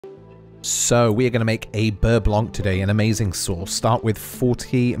So we are going to make a Beurre Blanc today, an amazing sauce. Start with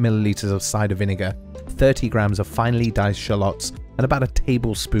 40 milliliters of cider vinegar, 30 grams of finely diced shallots, and about a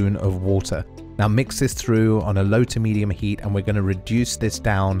tablespoon of water. Now mix this through on a low to medium heat, and we're going to reduce this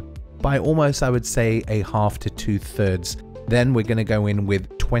down by almost, I would say, a half to 2/3. Then we're going to go in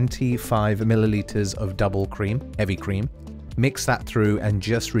with 25 milliliters of double cream, heavy cream. Mix that through and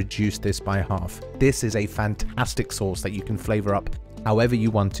just reduce this by half. This is a fantastic sauce that you can flavor up however you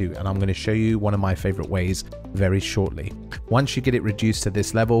want to, and I'm going to show you one of my favorite ways very shortly. Once you get it reduced to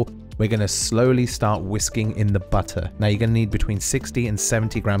this level, we're going to slowly start whisking in the butter. Now you're going to need between 60 and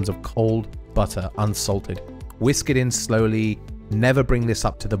 70 grams of cold butter, unsalted. Whisk it in slowly. Never bring this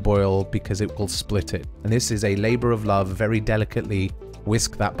up to the boil because it will split it. And this is a labor of love. Very delicately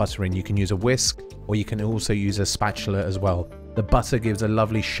whisk that butter in. You can use a whisk, or you can also use a spatula as well. The butter gives a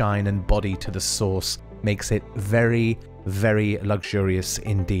lovely shine and body to the sauce, makes it very, very luxurious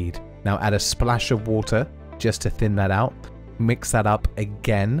indeed. Now add a splash of water just to thin that out. Mix that up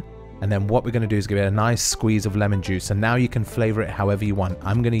again, and then what we're going to do is give it a nice squeeze of lemon juice, and now you can flavor it however you want.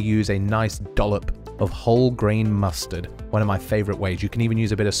 I'm going to use a nice dollop of whole grain mustard, one of my favorite ways. You can even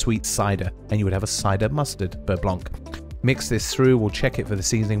use a bit of sweet cider, and you would have a cider mustard Beurre Blanc. Mix this through. We'll check it for the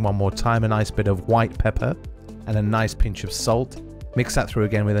seasoning one more time. A nice bit of white pepper and a nice pinch of salt. Mix that through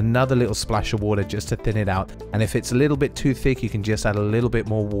again with another little splash of water just to thin it out. And if it's a little bit too thick, you can just add a little bit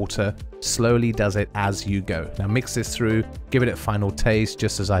more water. Slowly does it as you go. Now mix this through, give it a final taste,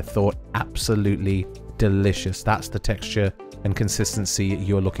 just as I thought. Absolutely delicious. That's the texture and consistency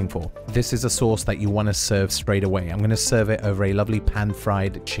you're looking for. This is a sauce that you want to serve straight away. I'm going to serve it over a lovely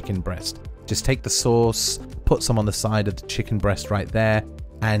pan-fried chicken breast. Just take the sauce, put some on the side of the chicken breast right there,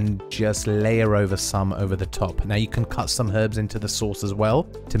 and just layer over some over the top. Now you can cut some herbs into the sauce as well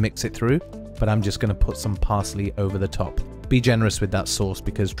to mix it through, but I'm just going to put some parsley over the top. Be generous with that sauce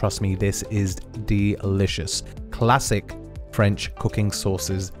because trust me, this is delicious. Classic French cooking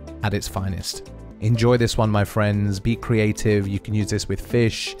sauces at its finest. Enjoy this one, my friends. Be creative. You can use this with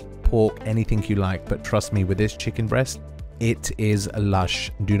fish, pork, anything you like, but trust me, with this chicken breast, it is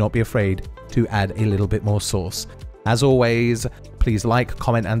lush. Do not be afraid to add a little bit more sauce. As always, please like,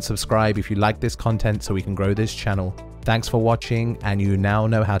 comment, and subscribe if you like this content so we can grow this channel. Thanks for watching, and you now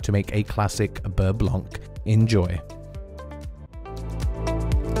know how to make a classic Beurre Blanc. Enjoy.